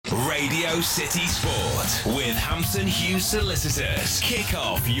Radio City Sport with Hampton Hughes Solicitors. Kick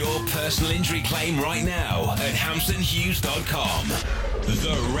off your personal injury claim right now at hamptonhughes.com.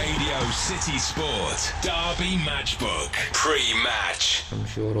 The Radio City Sport Derby Matchbook pre-match. I'm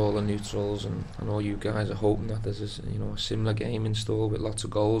sure all the neutrals and all you guys are hoping that there's a similar game in store with lots of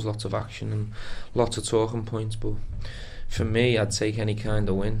goals, lots of action and lots of talking points, but for me, I'd take any kind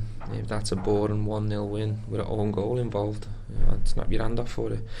of win. If that's a boring 1-0 win with an own goal involved, I'd snap your hand off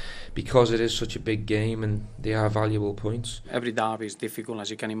for it. Because it is such a big game and they are valuable points. Every derby is difficult, as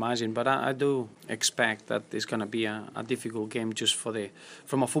you can imagine, but I do expect that it's going to be a difficult game just from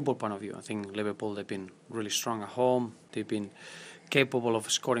a football point of view. I think Liverpool, they've been really strong at home. They've been capable of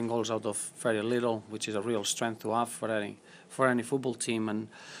scoring goals out of very little, which is a real strength to have for any football team. And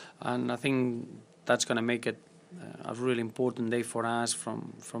I think that's going to make it a really important day for us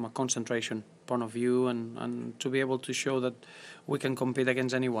from a concentration point of view and to be able to show that we can compete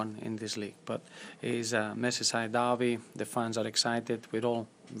against anyone in this league. But it's a Merseyside derby, the fans are excited, we're all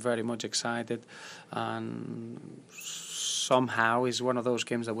very much excited, and somehow it's one of those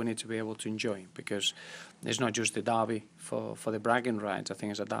games that we need to be able to enjoy, because it's not just the derby for the bragging rights. I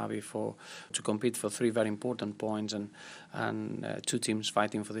think it's a derby to compete for 3 very important points and 2 teams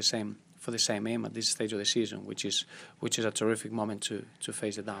fighting for the same aim at this stage of the season, which is a terrific moment to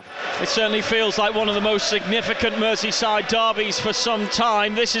face the derby. It certainly feels like one of the most significant Merseyside derbies for some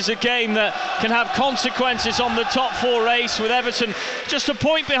time. This is a game that can have consequences on the top 4 race, with Everton just a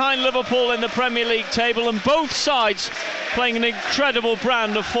point behind Liverpool in the Premier League table, and both sides playing an incredible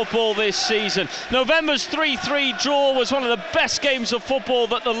brand of football this season. November's 3-3 draw was one of the best games of football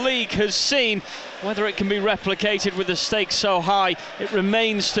that the league has seen. Whether it can be replicated with the stakes so high, it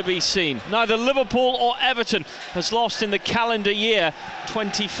remains to be seen. Neither Liverpool or Everton has lost in the calendar year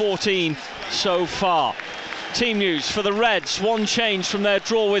 2014 so far. Team news for the Reds: one change from their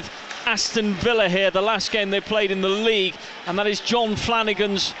draw with Aston Villa here, the last game they played in the league, and that is John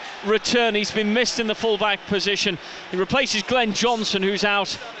Flanagan's return. He's been missed in the full-back position. He replaces Glenn Johnson, who's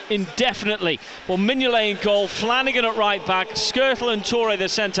out indefinitely. Well, Mignolet in goal, Flanagan at right back, Skrtel and Toure the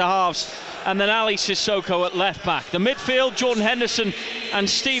centre-halves, and then Ali Sissoko at left back. The midfield, Jordan Henderson and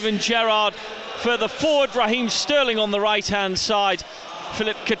Steven Gerrard. Further forward, Raheem Sterling on the right-hand side,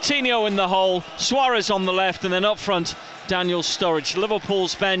 Philip Coutinho in the hole, Suarez on the left, and then up front, Daniel Sturridge.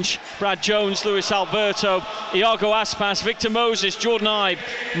 Liverpool's bench: Brad Jones, Luis Alberto, Iago Aspas, Victor Moses, Jordan Ibe,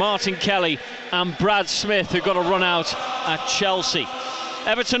 Martin Kelly and Brad Smith, who got a run out at Chelsea.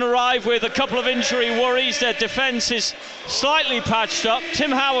 Everton arrive with a couple of injury worries. Their defence is slightly patched up.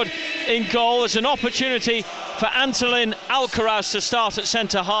 Tim Howard in goal. As an opportunity for Antolin Alcaraz to start at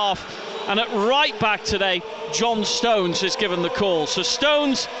centre half, and at right back today, John Stones is given the call. So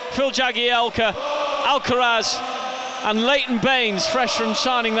Stones, Phil Jagielka, Alcaraz and Leighton Baines, fresh from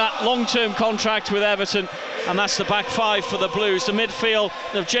signing that long-term contract with Everton, and that's the back 5 for the Blues. The midfield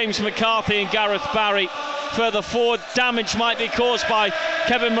of James McCarthy and Gareth Barry. Further forward, damage might be caused by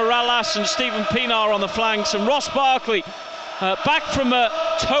Kevin Mirallas and Steven Pienaar on the flanks, and Ross Barkley, back from a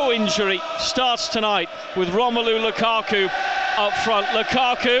toe injury, starts tonight with Romelu Lukaku up front.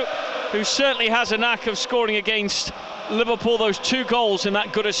 Lukaku, who certainly has a knack of scoring against Liverpool, those 2 goals in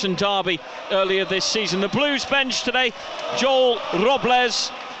that Goodison derby earlier this season. The Blues bench today: Joel Robles,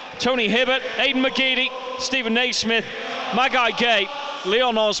 Tony Hibbert, Aidan McGeady, Stephen Naismith, Magai Gay,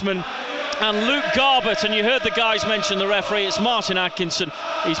 Leon Osman and Luke Garbett. And you heard the guys mention the referee, it's Martin Atkinson.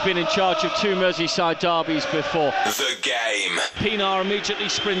 He's been in charge of 2 Merseyside derbies before. The game. Pienaar immediately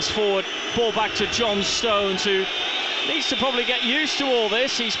sprints forward, ball back to John Stones, who needs to probably get used to all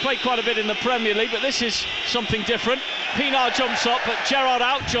this. He's played quite a bit in the Premier League, but this is something different. Pienaar jumps up, but Gerrard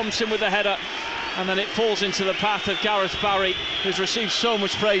out jumps him with a header, and then it falls into the path of Gareth Barry, who's received so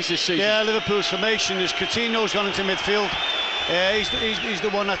much praise this season. Yeah, Liverpool's formation is Coutinho's gone into midfield. He's the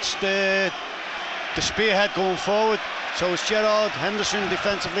one that's the spearhead going forward. So it's Gerrard, Henderson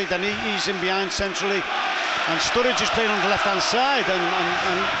defensively, then he's in behind centrally, and Sturridge is playing on the left-hand side,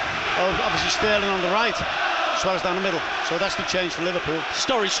 and obviously Sterling on the right. Suarez down the middle. So that's the change for Liverpool.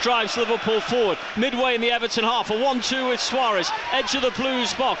 Sturridge drives Liverpool forward. Midway in the Everton half, a 1-2 with Suarez. Edge of the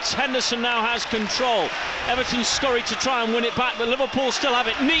Blues box. Henderson now has control. Everton scurry to try and win it back, but Liverpool still have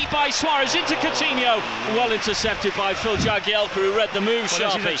it. Neat by Suarez into Coutinho. Well intercepted by Phil Jagielka, who read the move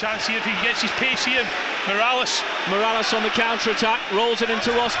sharply. There's a chance here if he gets his pace here. Morales on the counter-attack, rolls it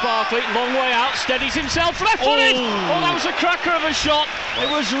into Ross Barkley. Long way out, steadies himself, left-footed. Oh, that was a cracker of a shot. It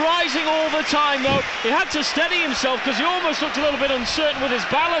was rising all the time though. He had to steady steady himself because he almost looked a little bit uncertain with his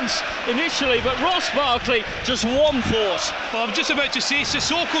balance initially, but Ross Barkley just one force. Well, I'm just about to say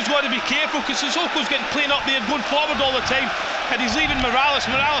Sissoko's got to be careful because Sissoko's getting playing up there, going forward all the time, and he's leaving Morales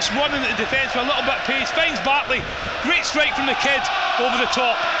running at the defence with a little bit of pace, finds Barkley, great strike from the kid over the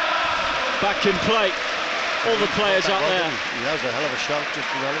top. Back in play, all the players up there. That was a hell of a shot,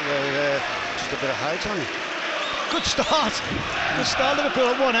 just a bit of height on it. Good start. Good start, Liverpool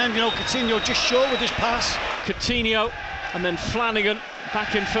at one end. Coutinho just short with his pass. Coutinho and then Flanagan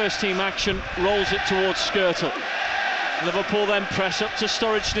back in first team action, rolls it towards Skrtel. Liverpool then press up to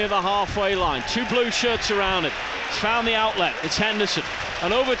Sturridge near the halfway line. Two blue shirts around him. He's found the outlet. It's Henderson.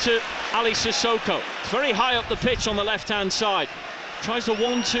 And over to Ali Sissoko. It's very high up the pitch on the left-hand side. Tries the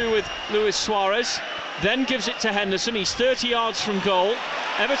 1-2 with Luis Suarez. Then gives it to Henderson. He's 30 yards from goal.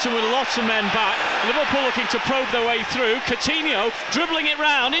 Everton with lots of men back. Liverpool looking to probe their way through. Coutinho dribbling it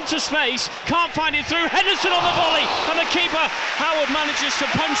round into space. Can't find it through. Henderson on the volley. And the keeper, Howard, manages to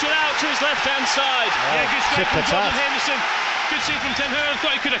punch it out to his left-hand side. Yeah, good strike from Jordan Henderson. Good save from Tim Howard.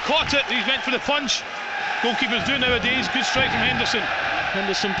 Thought he could have caught it. He's went for the punch. Goalkeepers do nowadays. Good strike from Henderson.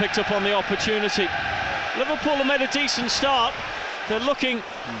 Henderson picked up on the opportunity. Liverpool have made a decent start. They're looking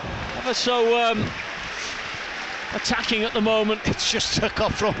ever so attacking at the moment. It's just took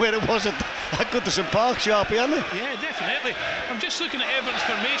off from where it was at Goodison Park, Sharpie, hasn't it? Yeah, definitely. I'm just looking at Everton's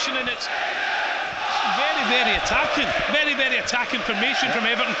formation, and it's very, very attacking. Very, very attacking formation from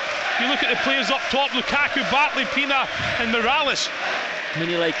Everton. You look at the players up top: Lukaku, Bartley, Pina, and Morales.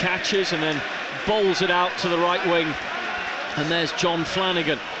 Mignolet catches and then bowls it out to the right wing. And there's John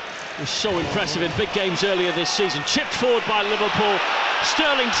Flanagan, who's so impressive in big games earlier this season. Chipped forward by Liverpool.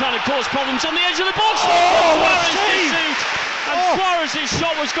 Sterling trying to cause problems on the edge of the box. Suarez's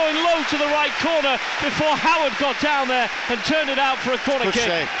shot was going low to the right corner before Howard got down there and turned it out for a corner kick.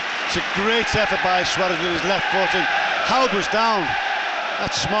 Save. It's a great effort by Suarez with his left foot, and Howard was down.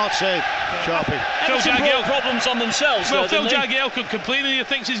 That's smart save, Sharpie. Everton brought problems on themselves. Well, Phil Jagielka complaining, he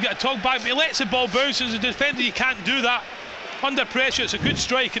thinks he's got a tug back, but he lets the ball bounce. As a defender, you can't do that. Under pressure, it's a good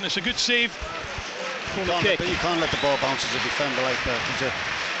strike and it's a good save. You can't let the ball bounce as a defender like that.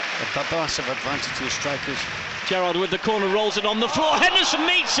 It's a massive advantage to your strikers. Gerrard with the corner, rolls it on the floor. Henderson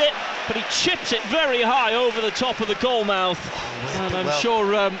meets it, but he chips it very high over the top of the goal mouth. And I'm sure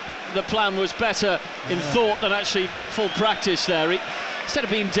the plan was better in thought than actually full practice there. Instead of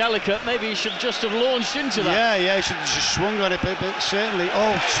being delicate, maybe he should just have launched into that. Yeah, he should have just swung on it, but certainly.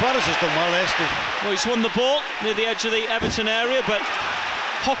 Oh, Suarez has done well, hasn't he? Well, he's won the ball near the edge of the Everton area, but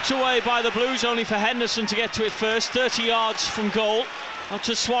hocked away by the Blues, only for Henderson to get to it first. 30 yards from goal. Up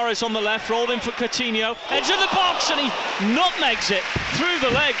to Suarez on the left, rolled in for Coutinho. Edge of the box, and he nutmegs it through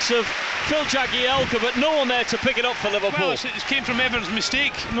the legs of Phil Jagielka, but no one there to pick it up for Liverpool. Well, it came from Everton's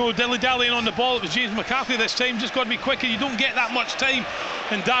mistake. No dilly-dallying on the ball. It was James McCarthy this time. Just got to be quicker. You don't get that much time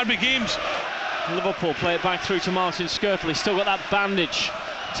in derby games. Liverpool play it back through to Martin Skrtel. He's still got that bandage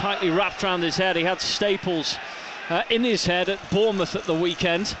tightly wrapped around his head. He had staples in his head at Bournemouth at the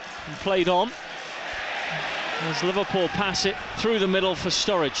weekend and played on. As Liverpool pass it through the middle for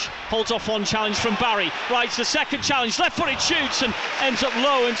Sturridge. Holds off one challenge from Barry. Rides the second challenge. Left-footed shoots and ends up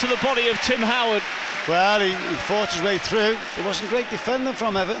low into the body of Tim Howard. Well, he fought his way through. It wasn't great defending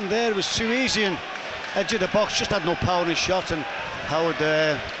from Everton there. It was too easy, and edge of the box just had no power in his shot, and Howard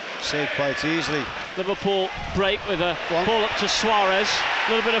saved quite easily. Liverpool break with a ball up to Suarez.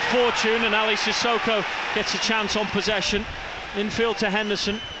 A little bit of fortune, and Ali Sissoko gets a chance on possession. Infield to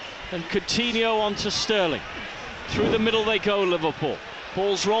Henderson, and Coutinho on to Sterling. Through the middle they go, Liverpool.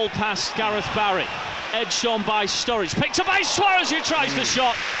 Ball's rolled past Gareth Barry. Edged on by Sturridge. Picked up by Suarez, who tries the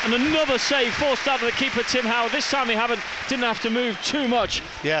shot. And another save forced out of the keeper, Tim Howard. This time he didn't have to move too much.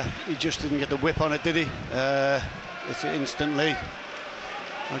 Yeah, he just didn't get the whip on it, did he? It's instantly.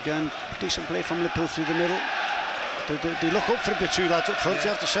 Again, decent play from Liverpool through the middle. They look up for the two lads up front, you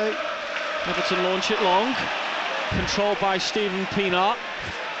have to say. Everton launch it long. Controlled by Steven Pienaar.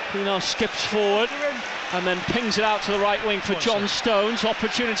 Pienaar skips forward and then pings it out to the right wing for John Stones.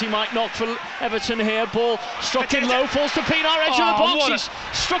 Opportunity might knock for Everton here. Ball struck in low, falls to Pienaar, edge of the box. He's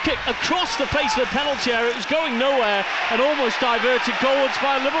struck it across the face of the penalty area. It was going nowhere and almost diverted goalwards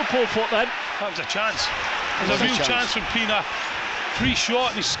by a Liverpool foot then. That was a chance. It was a real chance from Pienaar. Free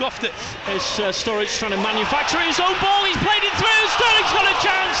shot and he scuffed it. There's Sturridge trying to manufacture his own ball. He's played it through. Sterling's got a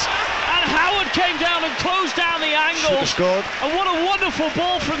chance. And Howard came down and closed down the angle. Scored. And what a wonderful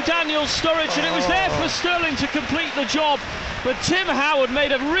ball from Daniel Sturridge. And it was there for Sterling to complete the job. But Tim Howard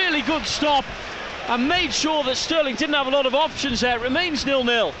made a really good stop and made sure that Sterling didn't have a lot of options there. It remains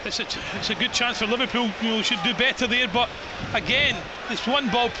 0-0. It's a good chance for Liverpool. Should do better there. But again, this one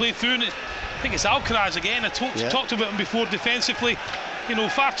ball played through and think it's Alcaraz again. I talked about him before defensively. You know,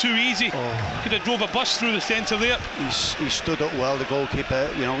 far too easy. Could have drove a bus through the centre there. He stood up well, the goalkeeper.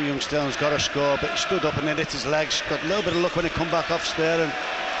 You know, young Sterling's got a score, but he stood up and then hit his legs. Got a little bit of luck when he come back off Sterling.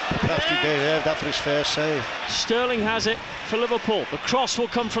 Perhaps he deserved that for his first save. Sterling has it for Liverpool. The cross will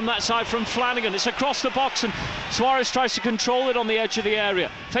come from that side from Flanagan. It's across the box and Suarez tries to control it on the edge of the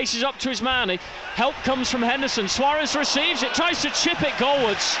area. Faces up to his man. Help comes from Henderson. Suarez receives it, tries to chip it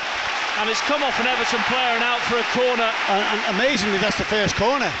goalwards. And it's come off an Everton player and out for a corner. And amazingly, that's the first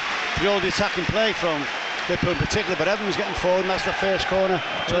corner. The old attacking play from Liverpool in particular, but Everton was getting forward and that's the first corner,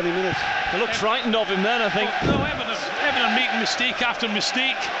 20 minutes. They looked frightened of him then, I think. No, Everton are making mistake after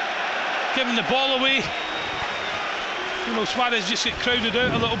mistake, giving the ball away. You know, Suarez just get crowded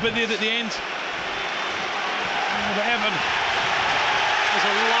out a little bit there at the end. But Everton. There's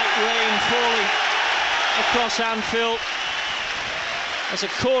a light rain falling across Anfield. There's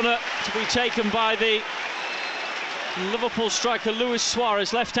a corner to be taken by the Liverpool striker Luis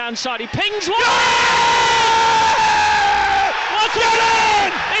Suarez, left-hand side. He pings one! What a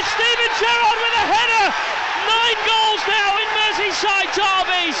goal! It's Steven Gerrard with a header! 9 goals now in Merseyside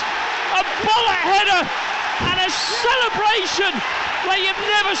derbies. A bullet header and a celebration like you've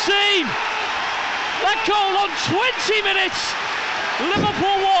never seen. That goal on 20 minutes.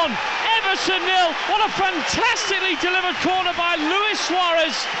 Liverpool 1, Everton 0. What a fantastically delivered corner by Luis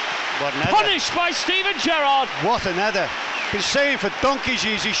Suarez. Punished by Steven Gerrard. What an header. Been saying for donkeys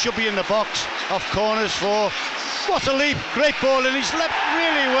years he should be in the box off corners for. What a leap. Great ball and he's leapt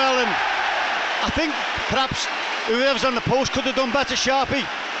really well, and I think perhaps whoever's on the post could have done better, Sharpie.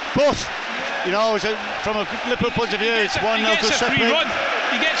 But, you know, from a Liverpool point of view, it's 1-0 good set play.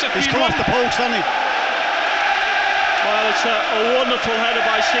 He gets a free run. He's come off the post, hasn't he? Well, it's a wonderful header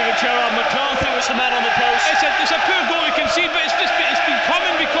by Steven Gerrard. McCarthy was the man on the post. It's a poor goal we concede, but it's been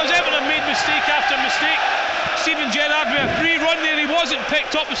coming because Everton have made mistake after mistake. Steven Gerrard with a free run there, he wasn't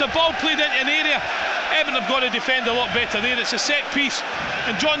picked up. It's a ball played into an area. Everton have got to defend a lot better there. It's a set piece,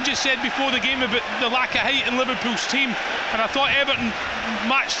 and John just said before the game about the lack of height in Liverpool's team, and I thought Everton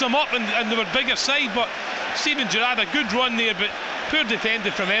matched them up and they were bigger side, but Steven Gerrard, a good run there, but poor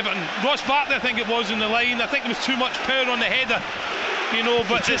defended from Everton. Ross Barkley, I think it was, in the line. I think there was too much power on the header, you know,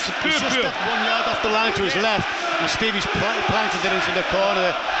 but it's poor. Stepped 1 yard off the line to his left, and Stevie's planted it into the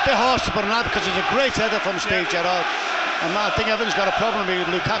corner. They're harsh to put on that because it's a great header from Steve Gerrard. And I think Everton's got a problem with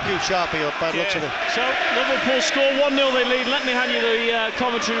Lukaku Sharpie up by the looks of it. So Liverpool score 1-0, they lead. Let me hand you the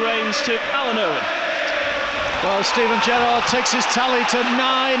commentary reins to Alan Irwin. Well, Steven Gerrard takes his tally to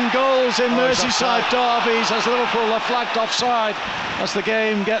 9 goals in Merseyside derbies as Liverpool are flagged offside as the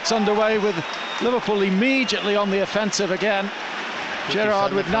game gets underway, with Liverpool immediately on the offensive again.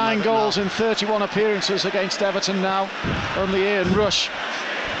 Gerrard with 9 goals in 31 appearances against Everton now. Only Ian Rush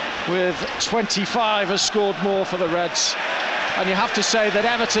with 25 has scored more for the Reds. And you have to say that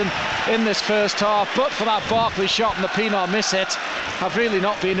Everton in this first half, but for that Barkley shot and the Pienaar miss hit, have really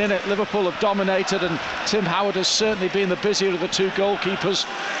not been in it. Liverpool have dominated, and Tim Howard has certainly been the busier of the two goalkeepers,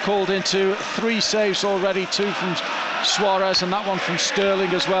 called into 3 saves already, 2 from Suarez and that one from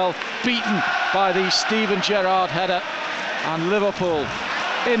Sterling as well, beaten by the Steven Gerrard header. And Liverpool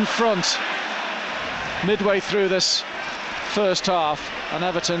in front midway through this first half, and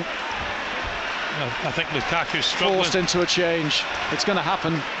Everton I think Lukaku's struggling. Forced into a change. It's going to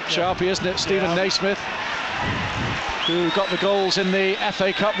happen, Sharpie, isn't it? Stephen Naismith, who got the goals in the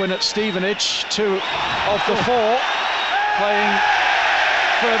FA Cup win at Stevenage, 2 of the 4, playing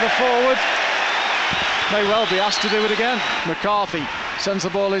further forward. May well be asked to do it again. McCarthy sends the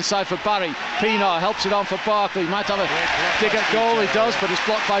ball inside for Barry. Pienaar helps it on for Barkley. Might have a dig at goal, he does, but it's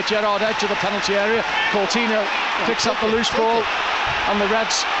blocked by Gerrard, edge of the penalty area. Coutinho picks up the loose ball, and the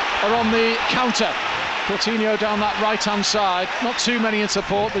Reds are on the counter. Coutinho down that right-hand side, not too many in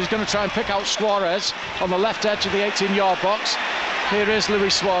support, but he's going to try and pick out Suarez on the left edge of the 18-yard box. Here is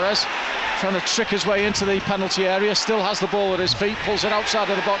Luis Suarez trying to trick his way into the penalty area, still has the ball at his feet, pulls it outside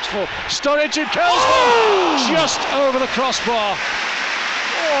of the box for Sturridge, and curls one just over the crossbar.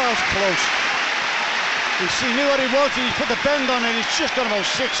 Oh, that's close. He knew what he wanted, he put the bend on it, he's just got about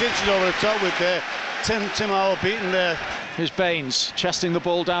 6 inches over the top with Tim Howard beating there. Here's Baines chesting the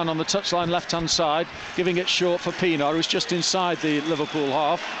ball down on the touchline left-hand side, giving it short for Pienaar, who's just inside the Liverpool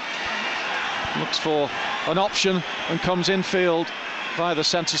half. Looks for an option and comes infield via the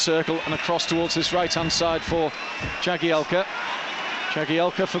centre circle and across towards this right-hand side for Jagielka.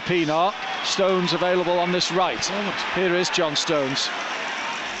 Jagielka for Pienaar. Stones available on this right. Here is John Stones.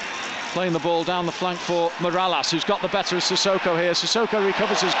 Playing the ball down the flank for Morales, who's got the better of Sissoko here. Sissoko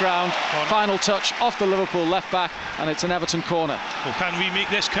recovers his ground. Final touch off the Liverpool left back, and it's an Everton corner. Well, can we make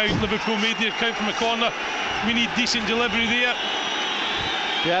this count? Liverpool made their count from a corner. We need decent delivery there.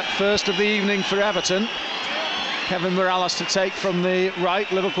 Yeah, first of the evening for Everton. Kevin Morales to take from the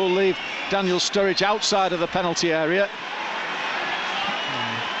right. Liverpool leave Daniel Sturridge outside of the penalty area.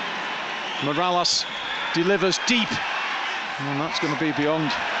 Morales delivers deep. And that's going to be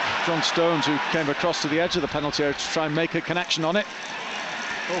beyond John Stones, who came across to the edge of the penalty area to try and make a connection on it.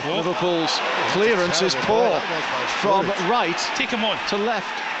 Liverpool's clearance is poor from right to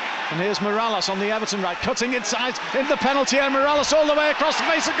left. And here's Morales on the Everton right, cutting inside in the penalty area. Morales all the way across the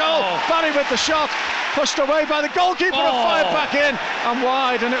face of goal. Barry with the shot, pushed away by the goalkeeper and fired back in and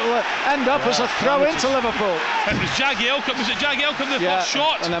wide, and it will end up as a throw into Liverpool. It was Jagielka, was it Jagielka the first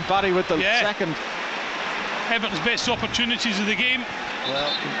shot? And then Barry with the second. Everton's best opportunities of the game.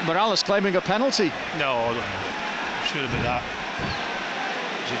 Well, Morales claiming a penalty. No, I don't know. I'm sure about that.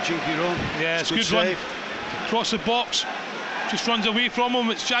 It's a cheeky run. Yeah, it's a good run. Across the box. Just runs away from him.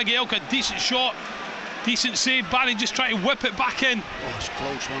 It's Jagielka, decent shot, decent save. Barry just trying to whip it back in. Oh, it's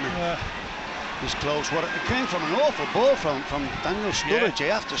close, wasn't it? Yeah. It's close. It came from an awful ball from Daniel Sturridge,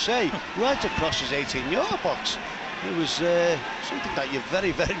 I have to say, right across his 18-yard box. It was something that you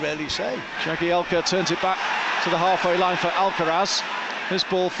very, very rarely say. Jagielka turns it back to the halfway line for Alcaraz. His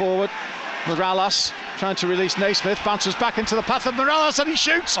ball forward. Morales trying to release Naismith, bounces back into the path of Morales and he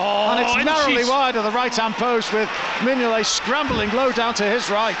shoots, and it's narrowly wide of the right-hand post, with Mignolet scrambling low down to his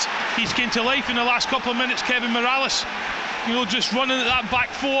right. He's came to life in the last couple of minutes, Kevin Morales. You know, just running at that back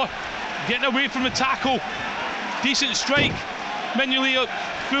four, getting away from the tackle. Decent strike. Mignolet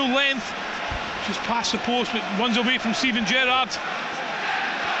full length, just past the post, but runs away from Steven Gerrard.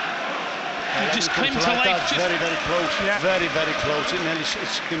 He just came to life. Very, very close. Yeah. Very, very close. It nearly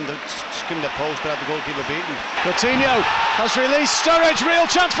skimmed the post, but had the goalkeeper beaten. Coutinho has released Sturridge. Real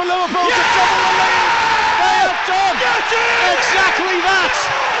chance for Liverpool to double the lead. They have done exactly that.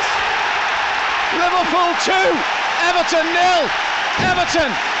 Liverpool 2, Everton 0.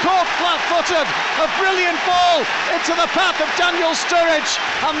 Everton caught flat-footed. A brilliant ball into the path of Daniel Sturridge,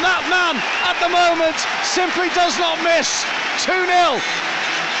 and that man at the moment simply does not miss. 2-0.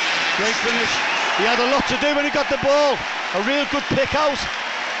 Great finish. He had a lot to do when he got the ball. A real good pick out.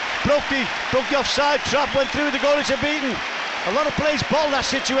 Broke the offside trap, went through the goal. It's a beaten. A lot of players bottled that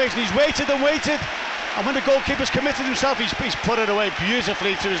situation. He's waited and waited. And when the goalkeeper's committed himself, he's put it away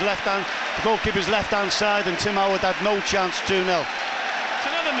beautifully to his left hand, the goalkeeper's left hand side, and Tim Howard had no chance. 2-0. It's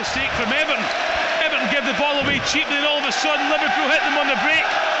another mistake from Everton. Everton gave the ball away cheaply, and all of a sudden Liverpool hit them on the break.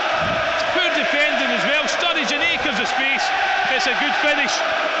 Poor defending as well. Sturridge in acres of space. It's a good finish.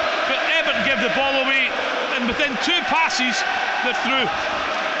 But Everton give the ball away, and within 2 passes they're through.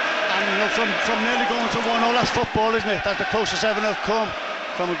 And you know, from nearly going to 1-0, that's football, isn't it? That's the closest Everton have come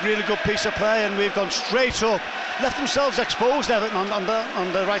from a really good piece of play, and we've gone straight up, left themselves exposed, Everton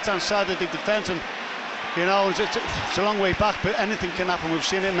on the right hand side of the defence, and you know, it's a long way back, but anything can happen. We've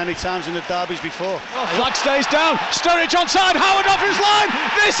seen it many times in the derbies before. Flag stays down. Sturridge onside. Howard off his line.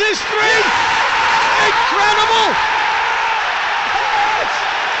 This is 3. Incredible.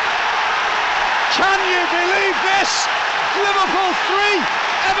 Can you believe this? Liverpool 3,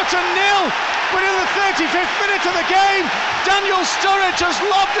 Everton 0. But in the 35th minute of the game, Daniel Sturridge has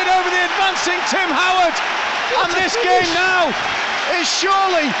lobbed it over the advancing Tim Howard. And this game now is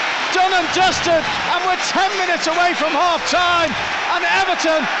surely done and dusted. And we're 10 minutes away from half-time. And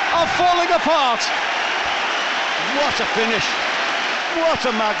Everton are falling apart. What a finish. What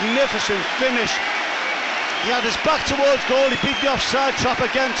a magnificent finish. He had his back towards goal. He beat the offside trap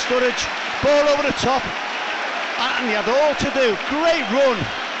against Sturridge. Ball over the top, and he had all to do. Great run.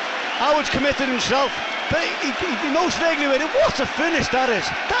 Howard's committed himself, but he knows vaguely with it. What a finish that is.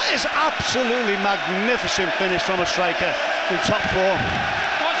 That is absolutely magnificent finish from a striker in top form.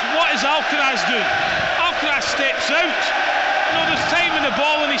 What is Alcaraz doing? Alcaraz steps out. You know, there's time in the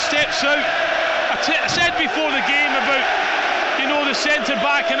ball and he steps out. I said before the game about, you know, the centre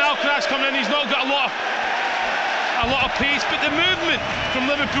back and Alcaraz coming in. He's not got a lot of pace, but the movement from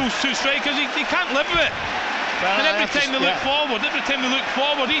Liverpool's 2 strikers, he can't live with it. Well, and every time they look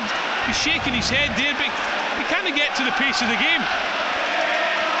forward, he's shaking his head there, but he can't get to the pace of the game.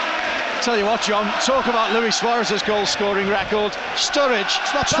 Tell you what, John, talk about Luis Suarez's goal-scoring record. Sturridge,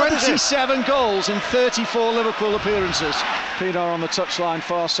 27 goals in 34 Liverpool appearances. Pienaar on the touchline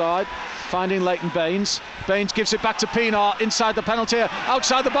far side, finding Leighton Baines. Baines gives it back to Pienaar inside the penalty area,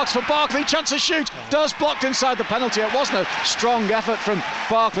 outside the box for Barkley. Chance to shoot, does blocked inside the penalty. It wasn't a strong effort from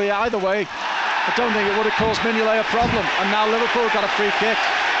Barkley either way. I don't think it would have caused Mignolet a problem. And now Liverpool got a free kick.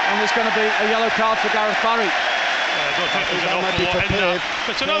 and there's going to be a yellow card for Gareth Barry. I don't think there's an awful lot in that.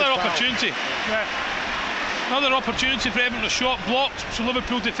 But it's another opportunity. Yeah. Another opportunity for Everton. A shot blocked, so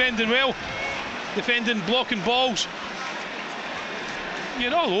Liverpool defending well, blocking balls.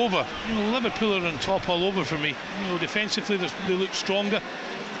 You're all over. Liverpool are on top all over for me. Defensively they look stronger.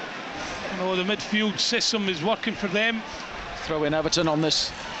 The midfield system is working for them. Throw in Everton on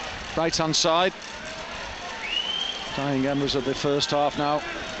this right-hand side. Dying embers of the first half now.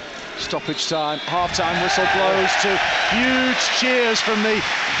 Stoppage time, half-time whistle blows to huge cheers from the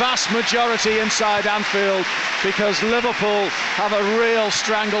vast majority inside Anfield, because Liverpool have a real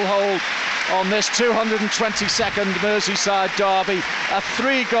stranglehold on this 222nd Merseyside derby. A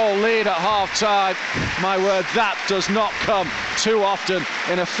 3-goal lead at half-time. My word, that does not come too often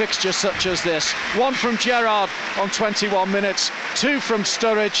in a fixture such as this. One from Gerrard on 21 minutes, two from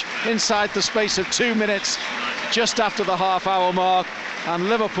Sturridge inside the space of 2 minutes, just after the half-hour mark. And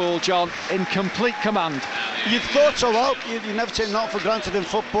Liverpool, John, in complete command. You'd thought so. Well, you never take nothing for granted in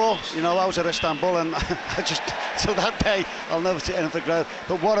football. I was at Istanbul, and I just, till that day, I'll never take anything for granted.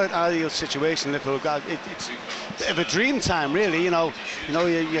 But what an ideal situation Liverpool got. It's a bit of a dream time, really. You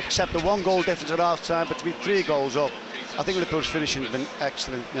accept the 1-goal difference at half time, but to be 3 goals up, I think Liverpool's finishing has been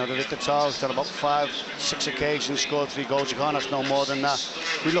excellent. They've hit the targets on about 5-6 occasions, scored 3 goals. You can't ask no more than that.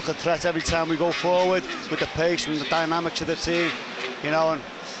 We look a threat every time we go forward with the pace and the dynamics of the team. And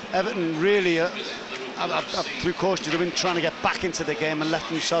Everton really, through course, they've been trying to get back into the game and left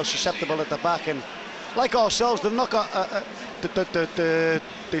themselves susceptible at the back. And like ourselves, they've not got the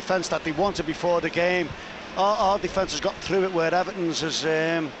defence that they wanted before the game. Our defence has got through it, where Everton's has.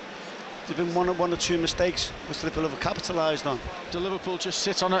 There's been one or two mistakes which Liverpool have capitalised on. Do Liverpool just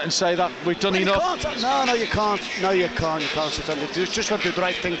sit on it and say that we've done enough? No, you can't. No, you can't. You can't sit on it. They've just got to do the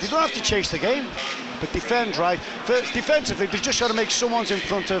right thing. They don't have to chase the game, but defend right. Defensively, they've just got to make someone's in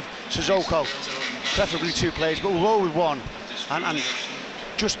front of Sissoko, preferably 2 players, but we'll go with 1, and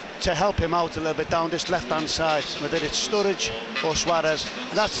just to help him out a little bit down this left-hand side, whether it's Sturridge or Suarez.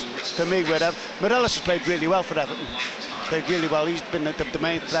 And that's, for me, where Morelos has played really well for Everton. Played really well. He's been the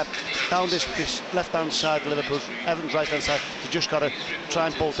main threat down this left-hand side of Liverpool. Everton's right-hand side. They've just got to try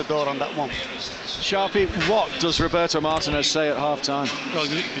and bolt the door on that one. Sharpie, what does Roberto Martinez say at half-time? Well,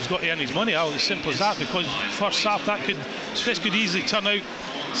 he's got to earn his money out, as simple as that, because first half this could easily turn out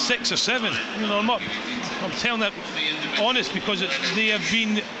 6 or 7. I'm telling that honest, because they have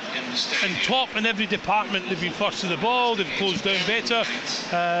been in top in every department. They've been first to the ball, they've closed down better.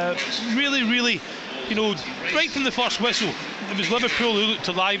 Really, right from the first whistle, it was Liverpool who looked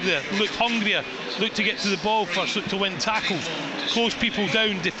alive there, looked hungrier, looked to get to the ball first, looked to win tackles, close people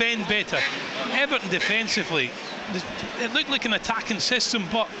down, defend better. Everton defensively, it looked like an attacking system,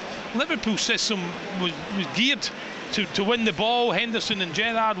 but Liverpool's system was geared to win the ball. Henderson and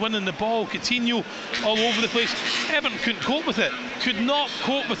Gerrard winning the ball, Coutinho all over the place. Everton couldn't cope with it, could not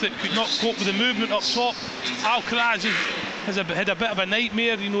cope with the movement up top. Alcaraz has had a bit of a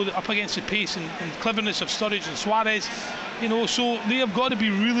nightmare, up against the pace and cleverness of Sturridge and Suarez. So they have got to be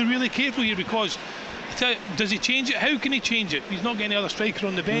really, really careful here, because does he change it? How can he change it? He's not getting any other striker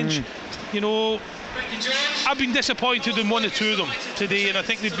on the bench. I've been disappointed in 1 or 2 of them today, and I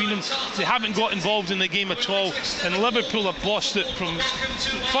think they haven't got involved in the game at all, and Liverpool have bossed it from the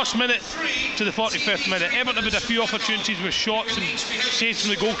first minute to the 45th minute. Everton have had a few opportunities with shots and saves from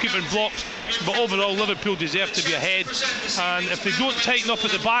the goalkeeper and blocks, but overall Liverpool deserve to be ahead, and if they don't tighten up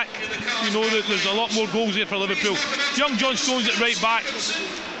at the back, that there's a lot more goals there for Liverpool. Young John Stones at right back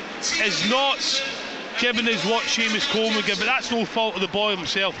is not giving us what Seamus Coleman gave, but that's no fault of the boy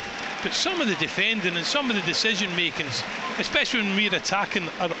himself. But some of the defending and some of the decision makings, especially when we're attacking,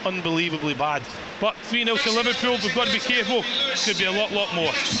 are unbelievably bad. But 3-0 to Liverpool, we've got to be careful. Could be a lot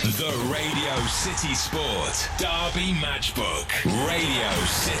more. The Radio City Sport Derby Matchbook. Radio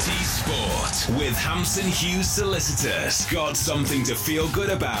City Sport with Hampson Hughes Solicitors. Got something to feel good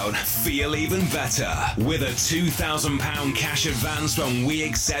about? Feel even better with a £2,000 cash advance when we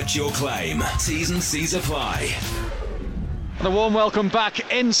accept your claim. T's and C's apply. And a warm welcome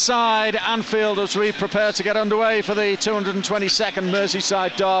back inside Anfield as we prepare to get underway for the 222nd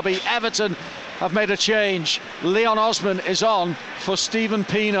Merseyside derby. Everton have made a change. Leon Osman is on for Steven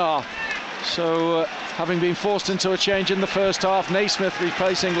Pienaar. So having been forced into a change in the first half, Naismith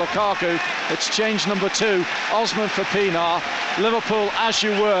replacing Lukaku. It's change number 2, Osman for Pienaar. Liverpool as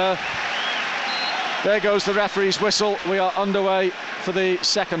you were. There goes the referee's whistle. We are underway for the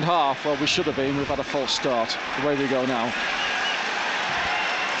second half. Well, we should have been. We've had a false start. Away we go now.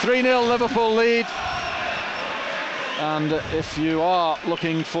 3-0 Liverpool lead. And if you are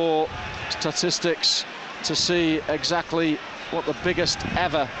looking for statistics to see exactly what the biggest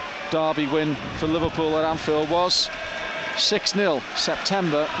ever derby win for Liverpool at Anfield was. 6-0,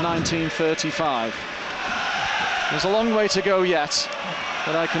 September 1935. There's a long way to go yet,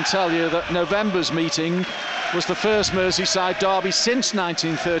 but I can tell you that November's meeting was the first Merseyside derby since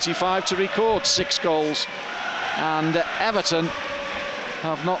 1935 to record 6 goals, and Everton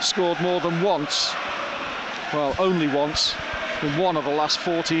have not scored more than once, well, only once, in one of the last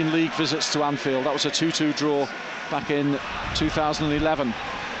 14 league visits to Anfield. That was a 2-2 draw back in 2011.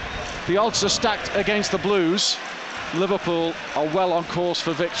 The odds are stacked against the Blues. Liverpool are well on course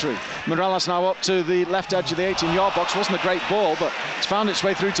for victory. Morales now up to the left edge of the 18-yard box. Wasn't a great ball, but it's found its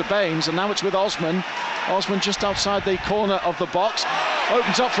way through to Baines, and now it's with Osman. Osman just outside the corner of the box.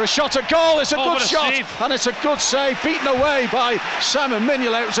 Opens up for a shot at goal. It's a good shot, and it's a good save. Beaten away by Simon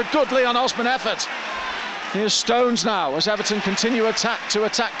Mignolet. It was a good Leon Osman effort. Here's Stones now as Everton continue to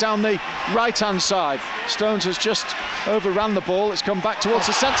attack down the right-hand side. Stones has just overran the ball. It's come back towards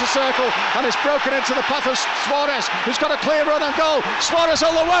the centre circle, and it's broken into the path of Suarez, who's got a clear run and goal. Suarez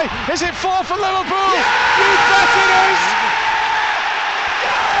all the way. Is it 4 for Liverpool? Yeah! You bet it is!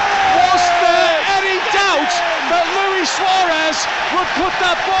 Was there any doubt that Luis Suarez would put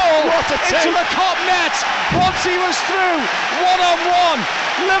that ball into the Kop net once he was through one-on-one?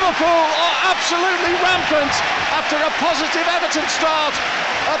 Liverpool are absolutely rampant after a positive Everton start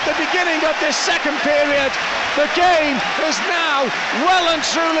at the beginning of this second period. The game is now well and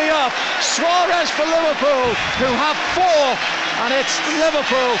truly up. Suarez for Liverpool, who have 4, and it's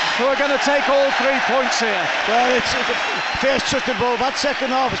Liverpool who are going to take all 3 points here. Well, it's first touch the ball. That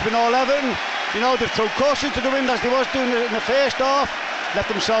second half has been all Everton. You know, they've thrown caution to the wind as they was doing in the first half. Let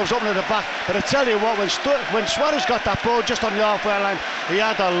themselves open at the back, but I tell you what, when Suarez got that ball just on the halfway line, he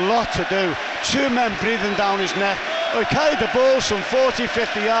had a lot to do. 2 men breathing down his neck. He carried the ball some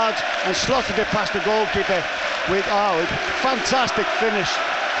 40-50 yards and slotted it past the goalkeeper with fantastic finish,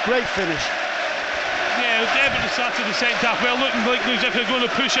 great finish. Yeah, Everton started the second half well, looking like as if they're going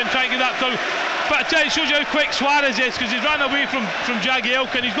to push and try and get that through. But I tell you, it shows you how quick Suarez is, because he's ran away from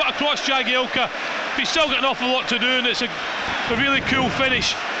Jagielka, and he's got across Jagielka. But he's still got an awful lot to do, and it's a really cool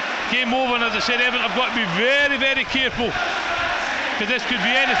finish. Game over, and as I said, Everton have got to be very, very careful, because this could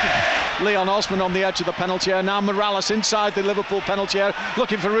be anything. Leon Osman on the edge of the penalty area. Now Morales inside the Liverpool penalty area,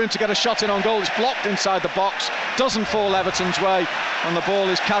 looking for room to get a shot in on goal. It's blocked inside the box, doesn't fall Everton's way, and the ball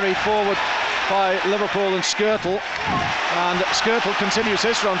is carried forward by Liverpool and Skrtel, and Skrtel continues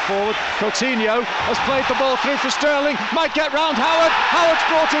his run forward. Coutinho has played the ball through for Sterling, might get round Howard. Howard's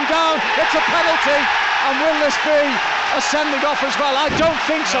brought him down. It's a penalty, and will this be a sending off as well? I don't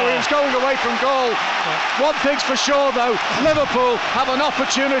think so. He was going away from goal. One thing's for sure though, Liverpool have an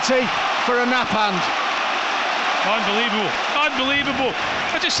opportunity for a nap hand. Unbelievable.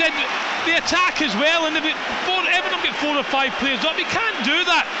 I just said the attack as well, and Everton get 4 or 5 players up. You can't do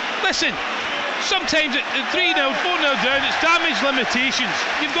that. Listen, sometimes at 3-0, 4-0 down, it's damage limitations.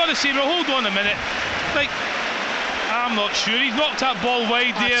 You've got to say, well, hold on a minute. Like, I'm not sure. He's knocked that ball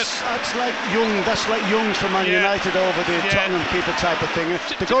wide there. That's like Young's for Man United over the Tottenham keeper type of thing.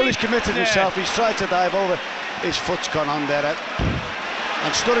 The goalie's committed himself. He's tried to dive over. His foot's gone on there.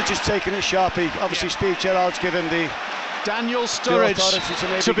 And Sturridge is taking it sharply. Obviously, Steve Gerrard's given the Daniel Sturridge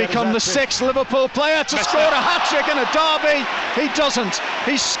to become the 6th Liverpool player to score a hat-trick in a derby. He doesn't.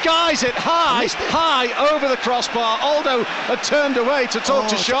 He skies it high over the crossbar. Aldo had turned away to talk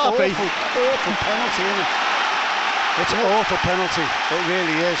to Sharpie. Awful penalty, isn't it? It's an awful penalty. It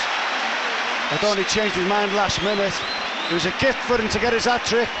really is. I thought he changed his mind last minute. It was a gift for him to get his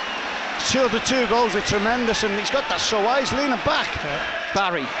hat-trick. The 2 goals are tremendous, and he's got that so high, he's leaning back.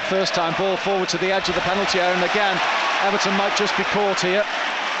 Barry, first time ball forward to the edge of the penalty area, and again Everton might just be caught here.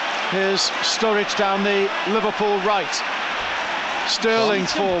 Here's Sturridge down the Liverpool right. Sterling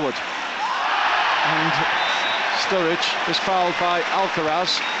forward, and Sturridge is fouled by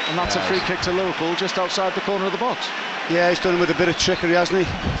Alcaraz, and that's a free kick to Liverpool just outside the corner of the box. Yeah, he's done it with a bit of trickery, hasn't he?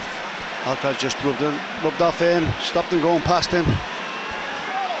 Alcaraz just rubbed off in, stopped him going past him.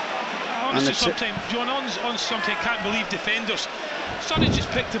 Honestly, sometimes John on something can't believe defenders. Sturridge just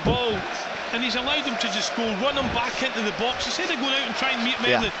picked the ball, and he's allowed them to just go run him back into the box instead of going out and trying to meet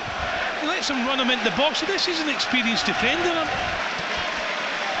men. He lets them run him into the box. So this is an experienced defender.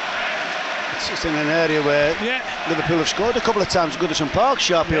 It's in an area where Liverpool have scored a couple of times. Goodison Park,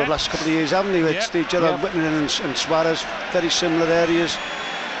 Sharpie, over the last couple of years, haven't they? With Steve Gerrard, Whitman and Suarez, very similar areas.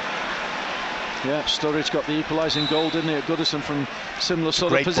 Yeah, Sturridge got the equalising goal, didn't he, at Goodison from similar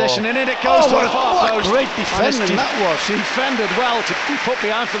sort of position. Ball. And in it goes to the far post. Great defending that was. Defended well to be put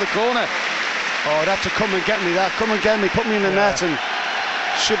behind for the corner. Oh, that's to come and get me that. Come and get me, put me in the net, and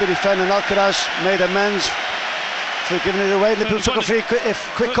should be defending. Alcaraz made amends for giving it away. Liverpool took a free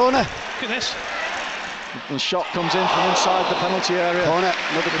quick corner. Look at this. The shot comes in from inside the penalty area. Corner,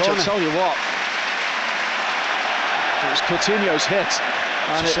 another corner. I'll tell you what, it was Coutinho's hit,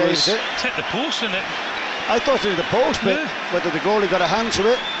 and it was hit the post, isn't it? I thought it was the post, but whether the goalie got a hand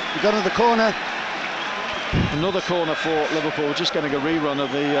to it, he got in the corner. Another corner for Liverpool. We're just getting a rerun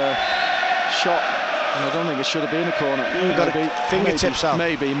of the shot, and I don't think it should have been a corner. Got fingertips out.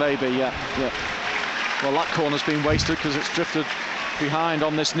 Maybe, yeah. Well, that corner's been wasted because it's drifted behind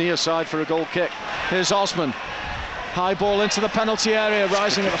on this near side for a goal kick. Here's Osman. High ball into the penalty area,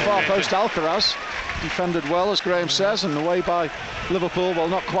 rising at the far post. Alcaraz defended well, as Graham says, and away by Liverpool. Well,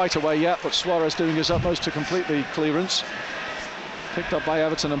 not quite away yet, but Suarez doing his utmost to complete the clearance. Picked up by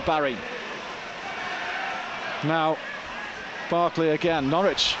Everton and Barry. Now Barkley again.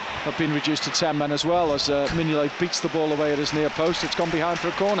 Norwich have been reduced to 10 men as well, as Mignolet beats the ball away at his near post. It's gone behind for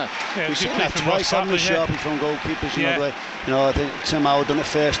a corner. Yeah, we've seen that twice, haven't we, sharply from goalkeepers. You know, I think Tim Howard done it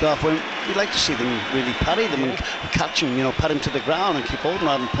first half. When you'd like to see them really parry them and catch him, pat him to the ground and keep holding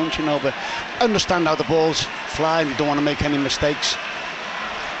out and punching over. Understand how the ball's flying. You don't want to make any mistakes.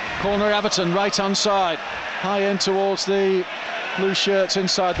 Corner Everton, right hand side, high in towards the blue shirts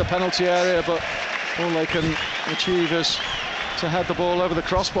inside the penalty area, but all they can achieve is to head the ball over the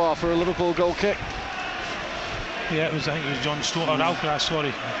crossbar for a Liverpool goal kick. Yeah, I think it was John Stones, or Alcaraz,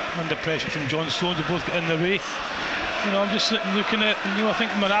 sorry, under pressure from John Stones. They both got in the way. I'm just looking at, I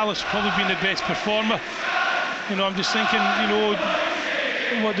think Morales probably been the best performer. I'm just thinking,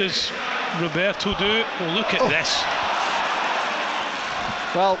 what does Roberto do? Well, look at this.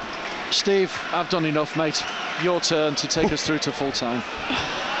 Well, Steve, I've done enough, mate. Your turn to take us through to full time.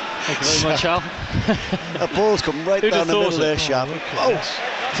 Thank you very much, Al. The ball's come right down the middle there, Sharp.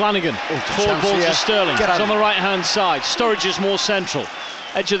 Flanagan, forward ball to Sterling. It's on the right-hand side. Sturridge is more central.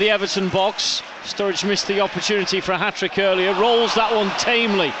 Edge of the Everton box. Sturridge missed the opportunity for a hat-trick earlier. Rolls that one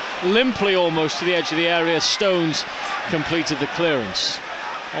tamely, limply almost to the edge of the area. Stones completed the clearance.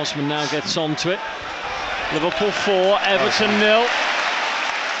 Osman now gets onto it. Liverpool 4, Everton 0.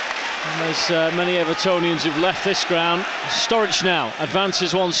 And there's many Evertonians who've left this ground. Sturridge now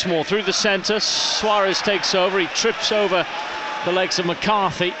advances once more through the centre. Suarez takes over. He trips over the legs of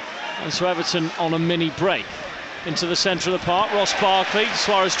McCarthy. And so Everton on a mini break. Into the centre of the park, Ross Barkley.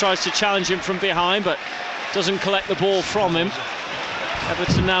 Suarez tries to challenge him from behind, but doesn't collect the ball from him.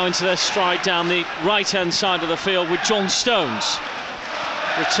 Everton now into their stride down the right-hand side of the field with John Stones.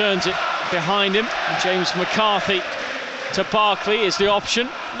 Returns it behind him. And James McCarthy to Barkley is the option.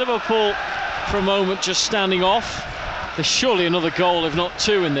 Liverpool for a moment just standing off. There's surely another goal, if not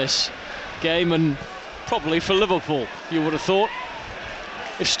two, in this game, and probably for Liverpool, you would have thought.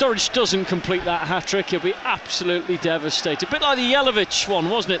 If Sturridge doesn't complete that hat-trick, he'll be absolutely devastated. A bit like the Jelavic one,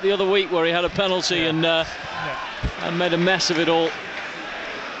 wasn't it, the other week, where he had a penalty and made a mess of it all.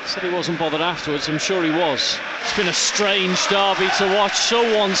 Said he wasn't bothered afterwards. I'm sure he was. It's been a strange derby to watch,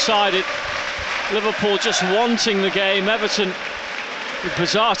 so one-sided. Liverpool just wanting the game, Everton with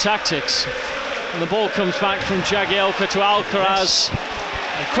bizarre tactics. And the ball comes back from Jagielka to Alcaraz.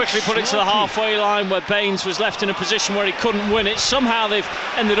 And quickly put it to the halfway line where Baines was left in a position where he couldn't win it. Somehow they've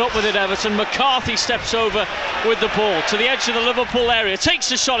ended up with it, Everton. McCarthy steps over with the ball to the edge of the Liverpool area, takes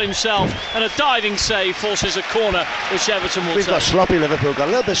the shot himself, and a diving save forces a corner which Everton will take. We've got sloppy, Liverpool got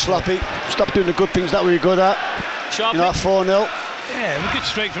a little bit sloppy. Stop doing the good things that we were good at. Sharpie. 4-0. Yeah, a good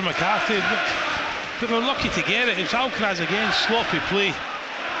strike from McCarthy, but we're lucky to get it. It's Alcaraz again, sloppy play.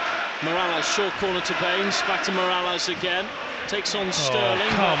 Morales, short corner to Baines, back to Morales again. Takes on Sterling.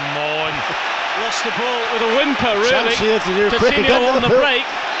 Oh, come on. Lost the ball with a whimper, really. Coutinho on the break,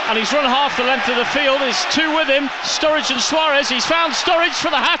 and he's run half the length of the field. There's two with him, Sturridge and Suarez. He's found Sturridge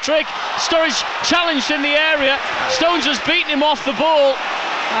for the hat-trick. Sturridge challenged in the area. Stones has beaten him off the ball,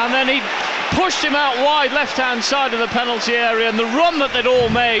 and then he pushed him out wide, left-hand side of the penalty area, and the run that they'd all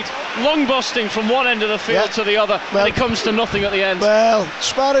made, lung busting from one end of the field to the other, and it comes to nothing at the end. Well,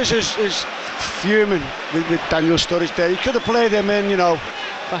 Suarez is fuming with Daniel Sturridge there. He could have played him in,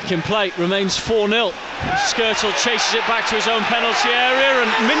 Back in play, remains 4-0. Skirtle chases it back to his own penalty area,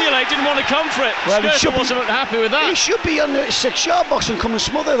 and Mignolet didn't want to come for it. Well, Skirtle wasn't happy with that. He should be on the 6-yard box and come and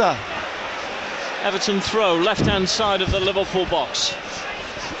smother that. Everton throw, left-hand side of the Liverpool box.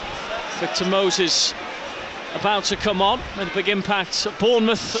 Victor Moses about to come on, made a big impact at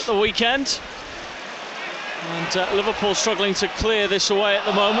Bournemouth at the weekend. And Liverpool struggling to clear this away at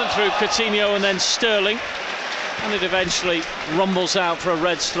the moment through Coutinho and then Sterling. And it eventually rumbles out for a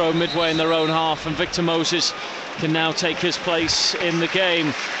Reds throw midway in their own half, and Victor Moses can now take his place in the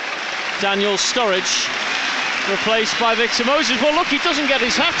game. Daniel Sturridge replaced by Victor Moses. Well, look, he doesn't get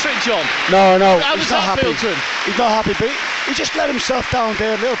his hat-trick, John. No, How does that feel to him? He's not happy, but he just let himself down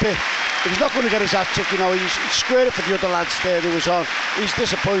there a little bit. If he's not going to get his hat-trick, you know, he's squared it for the other lads there who was on. He's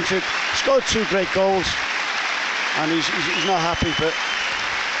disappointed. Scored 2 great goals, and he's not happy, but...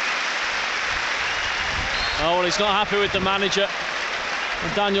 Oh, well, he's not happy with the manager,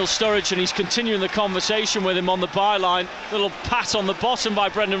 Daniel Sturridge, and he's continuing the conversation with him on the byline. Little pat on the bottom by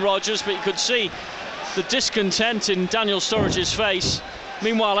Brendan Rodgers, but you could see the discontent in Daniel Sturridge's face.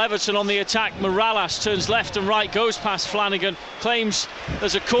 Meanwhile, Everton on the attack. Morales turns left and right, goes past Flanagan, claims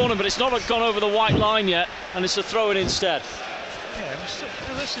there's a corner, but it's not gone over the white line yet, and it's a throw-in instead. Yeah,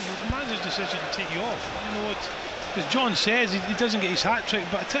 listen, the manager's decision to take you off. You know what? As John says, he doesn't get his hat-trick,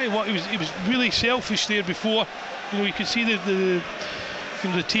 but I tell you what, he was really selfish there before. You know, you can see the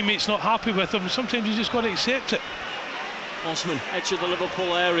teammates not happy with him. Sometimes you just got to accept it. Osman, edge of the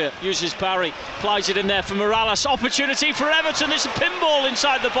Liverpool area, uses Barry, plies it in there for Morales. Opportunity for Everton. It's a pinball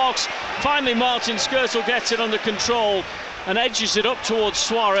inside the box. Finally, Martin Skrtel gets it under control and edges it up towards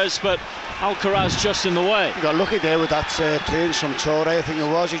Suarez, but Alcaraz just in the way. You got lucky there with that clearance from Torre, I think it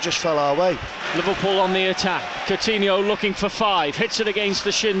was. He just fell our way. Liverpool on the attack. Coutinho looking for 5, hits it against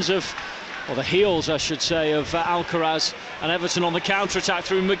the shins of, or the heels, I should say, of Alcaraz, and Everton on the counter-attack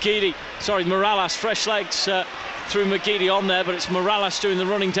through Morales, fresh legs through McGeady on there, but it's Morales doing the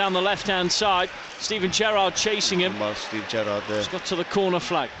running down the left-hand side. Steven Gerrard chasing him. Well, Steve Gerrard there. He's got to the corner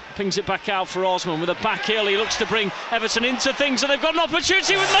flag, pings it back out for Osman with a back heel. He looks to bring Everton into things, and they've got an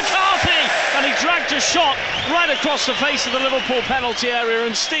opportunity with McCarthy, and he dragged a shot right across the face of the Liverpool penalty area,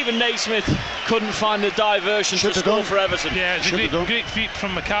 and Stephen Naismith couldn't find the diversion to score for Everton. Yeah, it's a great feat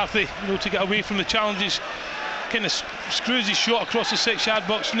from McCarthy, you know, to get away from the challenges. Kind of screws his shot across the 6-yard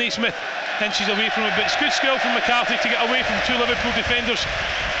box. Naismith inches away from it, but it's good skill from McCarthy to get away from 2 Liverpool defenders.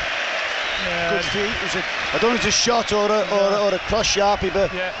 Good feet. I don't know if it's a shot or a cross sharpie, but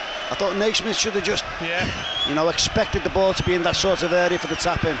I thought Naismith should have just, you know, expected the ball to be in that sort of area for the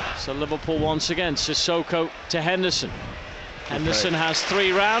tap in. So Liverpool once again, Sissoko to Henderson. Henderson has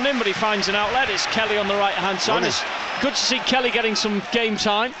 3 round him, but he finds an outlet. It's Kelly on the right hand side. It's good to see Kelly getting some game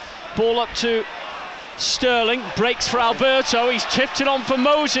time. Ball up to Sterling, breaks for Alberto, he's tipped it on for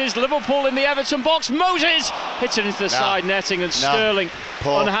Moses. Liverpool in the Everton box. Moses hits it into the side netting, and Sterling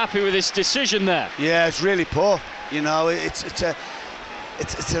unhappy with his decision there. Yeah, it's really poor. You know, it's a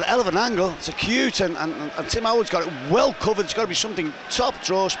hell of an angle. It's acute, and Tim Howard's got it well covered. It's got to be something top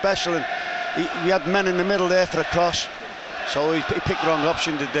draw special, and we had men in the middle there for a cross, so he picked the wrong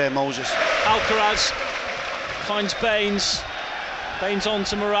option, did Moses. Alcaraz finds Baines on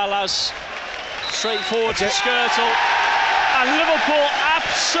to Morales. Straight forward to Skrtel, and Liverpool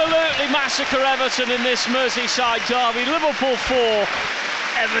absolutely massacre Everton in this Merseyside derby. Liverpool 4,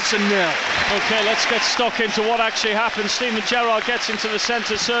 Everton 0. Okay, let's get stuck into what actually happened. Steven Gerrard gets into the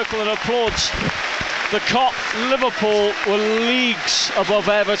centre circle and applauds the Kop. Liverpool were leagues above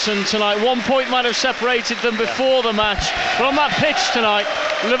Everton tonight. 1 point might have separated them before the match, but on that pitch tonight,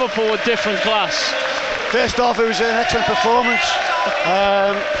 Liverpool were different class. First off, it was an excellent performance.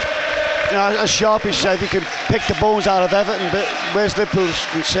 You know, as Sharpie said, he can pick the bones out of Everton, but where's Liverpool's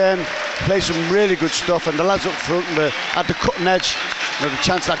concerned, play some really good stuff, and the lads up front were at the cutting edge. You know, the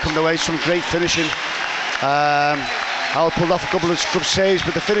chance that come their way, some great finishing. Howard pulled off a couple of scrub saves,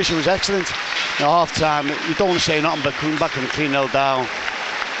 but the finishing was excellent. You know, half time, you don't want to say nothing, but coming back and 3-0 down,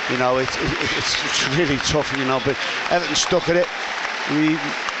 you know, it's really tough, you know, but Everton stuck at it. We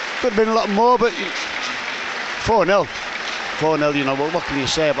could have been a lot more, but 4-0. 4-0, you know, what can you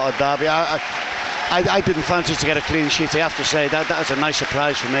say about a derby? I didn't fancy to get a clean sheet, I have to say. That was a nice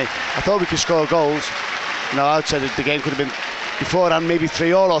surprise for me. I thought we could score goals. You know, I'd say that the game could have been beforehand maybe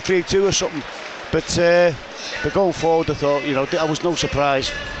 3-all or 3-2 or something. But going forward, I thought, you know, I was no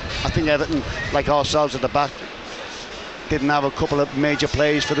surprise. I think Everton, like ourselves at the back, didn't have a couple of major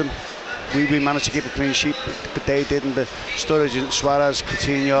plays for them. We managed to keep a clean sheet, but they didn't. But Sturridge and Suarez,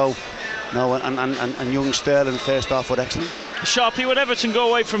 Coutinho, no, and young Sterling first half were excellent. Sharpie, when Everton go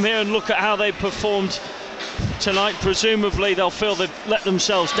away from here and look at how they performed tonight, presumably they'll feel they've let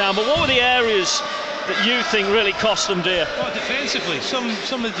themselves down. But what were the areas that you think really cost them dear? Well, defensively, some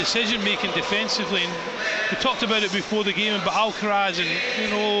of the decision making defensively, and we talked about it before the game about Alcaraz, and you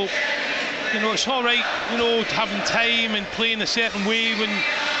know it's all right, you know, having time and playing a certain way when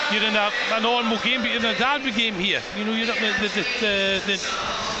you're in a normal game, but you're in a derby game here. You know,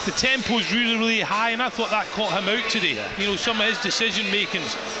 the tempo's really high, and I thought that caught him out today. You know, some of his decision making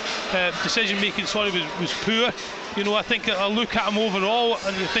was poor. You know, I think I look at him overall,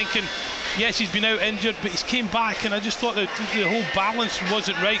 and you're thinking, yes, he's been out injured, but he's came back, and I just thought that the whole balance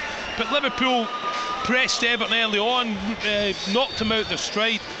wasn't right. But Liverpool, pressed Everton early on, knocked them out their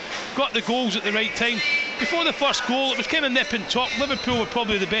stride, got the goals at the right time. Before the first goal, it was kind of nip and tuck. Liverpool were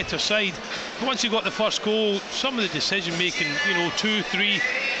probably the better side. But once you got the first goal, some of the decision making, 2, 3.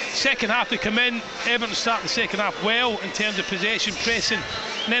 Second half they come in, Everton start the second half well in terms of possession, pressing,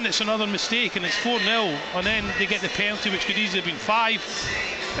 and then it's another mistake and it's 4-0, and then they get the penalty which could easily have been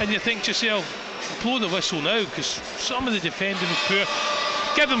 5, and you think to yourself, blow the whistle now, because some of the defending was poor.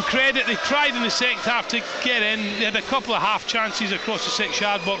 Give them credit, they tried in the second half to get in. They had a couple of half chances across the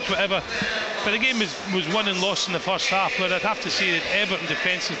 6-yard box, whatever, but the game was won and lost in the first half. But I'd have to say that Everton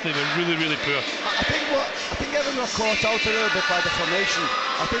defensively were really, really poor. I think Everton got caught out a little bit by the formation.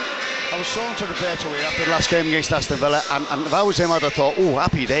 I was talking to Roberto after the last game against Aston Villa, and if I was him, I'd have thought, oh,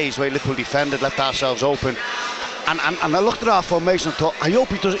 happy days, way Liverpool defended, left ourselves open. And I looked at our formation and thought, I hope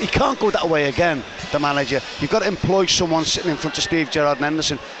he can't go that way again, the manager. You've got to employ someone sitting in front of Steve Gerrard and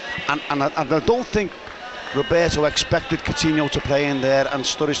Henderson. And I don't think Roberto expected Coutinho to play in there and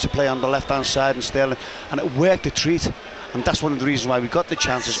Sturridge to play on the left-hand side and Sterling. And it worked a treat. And that's one of the reasons why we got the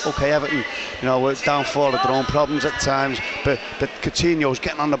chances. Okay, Everton, were downfall of their own problems at times, but Coutinho's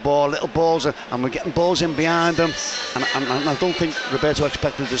getting on the ball, little balls, and we're getting balls in behind them. And I don't think Roberto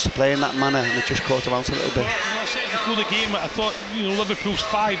expected us to play in that manner, and it just caught him out a little bit. Well, I said before the game, I thought Liverpool's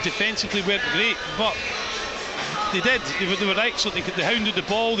 5 defensively weren't great, but they did. They were excellent. They hounded the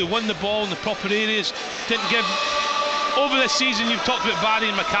ball, they won the ball in the proper areas. Didn't give. Over this season, you've talked about Barry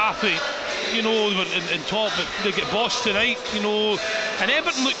and McCarthy. They were in top, but they get bossed tonight, and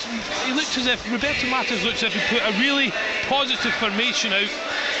Everton looked as if Roberto Martinez looked as if he put a really positive formation out,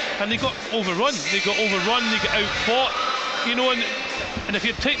 and they got overrun, they got outfought, and if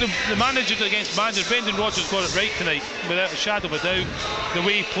you take the manager against manager, Brendan Rodgers got it right tonight, without a shadow of a doubt. The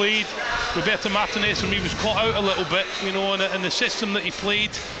way he played, Roberto Martinez, for me, was caught out a little bit, and the system that he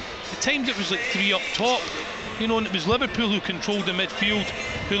played, at times it was like 3 up top. And it was Liverpool who controlled the midfield,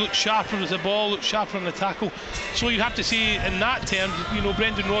 who looked sharper with the ball, looked sharper on the tackle. So you have to say, in that terms,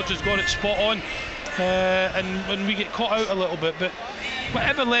 Brendan Rodgers got it spot on, and when we get caught out a little bit. But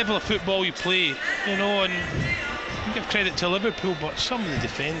whatever level of football you play, and you give credit to Liverpool, but some of the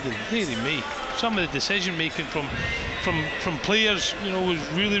defending, really me, some of the decision making from players, was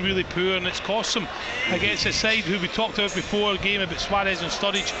really, really poor, and it's cost them against a side who we talked about before the game about Suarez and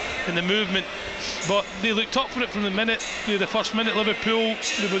Sturridge and the movement. But they looked up for it from the first minute. Liverpool,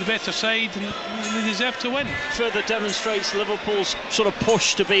 they were the better side, and they deserved to win. Further demonstrates Liverpool's sort of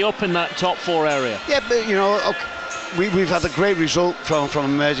push to be up in that top 4 area. Yeah, but we've had a great result from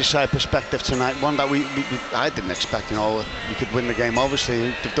a Merseyside perspective tonight. One that I didn't expect. We could win the game. Obviously,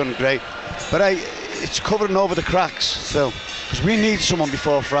 they've done great, but it's covering over the cracks, Phil, because we need someone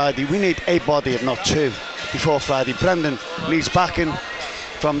before Friday. We need a body, if not 2, before Friday. Brendan needs backing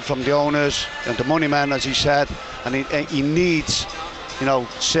from the owners and the money men, as he said, and he needs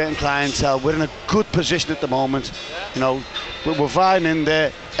certain clientele. We're in a good position at the moment. We're vying in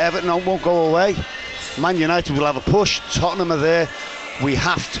there. Everton won't go away. Man United will have a push. Tottenham are there. We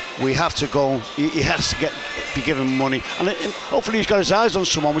have to go. He has to be given money, and hopefully he's got his eyes on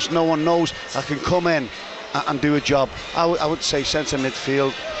someone which no one knows that can come in and do a job. I would say centre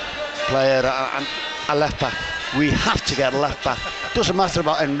midfield player and a left back. We have to get a left back. Doesn't matter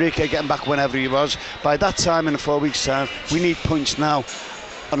about Enrique getting back whenever he was. By that time, in 4 weeks' time, we need points now.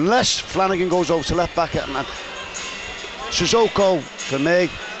 Unless Flanagan goes over to left back, and Sissoko, for me,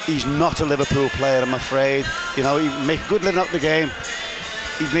 he's not a Liverpool player, I'm afraid. He makes a good living up the game.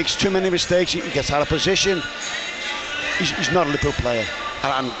 He makes too many mistakes. He gets out of position. He's not a Liverpool player.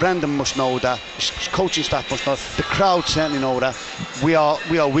 And Brendan must know that. His coaching staff must know. The crowd certainly know that. We are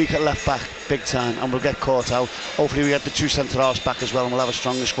weak at left back, big time, and we'll get caught out. Hopefully we get the 2 centre-halves back as well, and we'll have a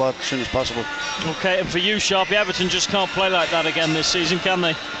stronger squad as soon as possible. Okay, and for you, Sharpie, Everton just can't play like that again this season, can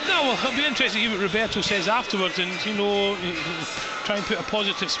they? No, well, it'll be interesting to hear what Roberto says afterwards, and try and put a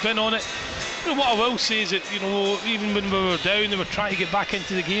positive spin on it. What I will say is that even when we were down, they were trying to get back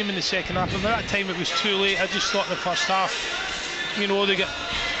into the game in the second half, and by that time it was too late. I just thought in the first half, they get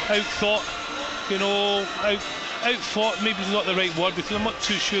outthought, outfought, maybe not the right word, because I'm not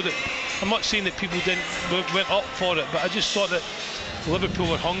too sure that, I'm not saying that people went up for it, but I just thought that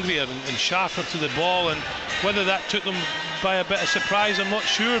Liverpool were hungrier and sharper to the ball, and whether that took them by a bit of surprise, I'm not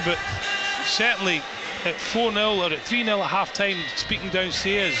sure, but certainly at 4-0 or at 3-0 at half-time, speaking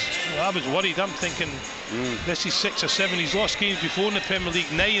downstairs, I was worried. I'm thinking this is 6 or 7. He's lost games before in the Premier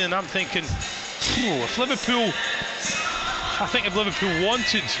League, 9, and I'm thinking, if Liverpool I think if Liverpool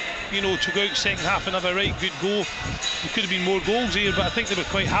wanted, to go out second half and have a right good go, there could have been more goals here, but I think they were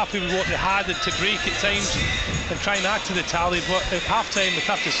quite happy with what they had and to break at times and try and add to the tally. But at half time, I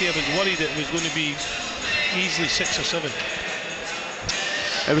have to say I was worried it was going to be easily 6 or 7.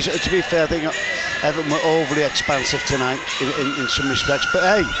 It was, to be fair, I think Everton were overly expansive tonight in some respects, but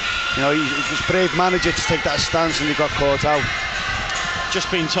hey, it was brave manager to take that stance and he got caught out. Just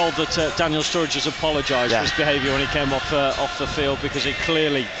been told that Daniel Sturridge has apologised for his behaviour when he came off the field, because he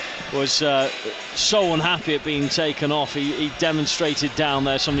clearly was so unhappy at being taken off. He demonstrated down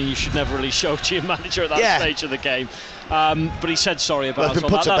there something you should never really show to your manager at that stage of the game. But he said sorry about it.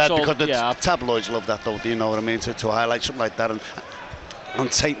 Put to bed because the tabloids love that, though. Do you know what I mean? To highlight something like that and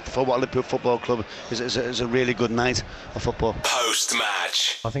take for what Liverpool Football Club is a really good night of football.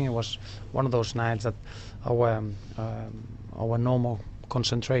 Post-match. I think it was one of those nights that our normal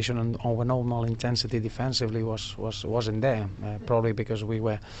concentration and our normal intensity defensively wasn't there, probably because we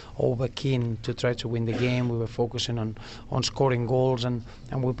were over keen to try to win the game. We were focusing on scoring goals, and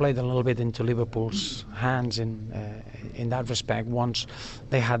we played a little bit into Liverpool's hands in that respect once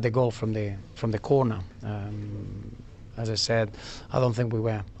they had the goal from the corner. As I said, I don't think we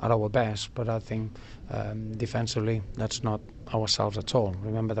were at our best, but I think defensively that's not ourselves at all.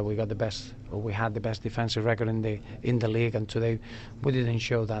 Remember that we had the best defensive record in the league, and today we didn't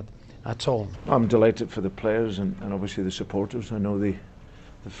show that at all. I'm delighted for the players and obviously the supporters. I know the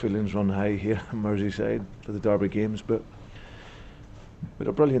feelings run high here in Merseyside for the Derby games, but with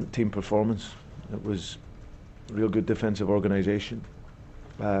a brilliant team performance. It was real good defensive organisation,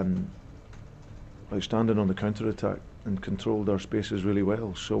 outstanding on the counter-attack, and controlled our spaces really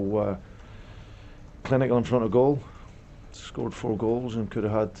well. So clinical in front of goal, scored 4 goals and could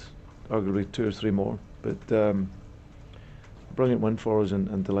have had arguably 2 or 3 more, but brilliant win for us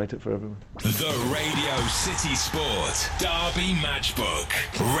and delighted for everyone. The Radio City Sport Derby Matchbook.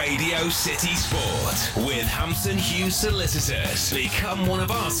 Radio City Sport with Hampson Hughes Solicitors. Become one of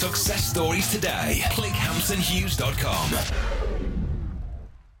our success stories today. Click hampsonhughes.com.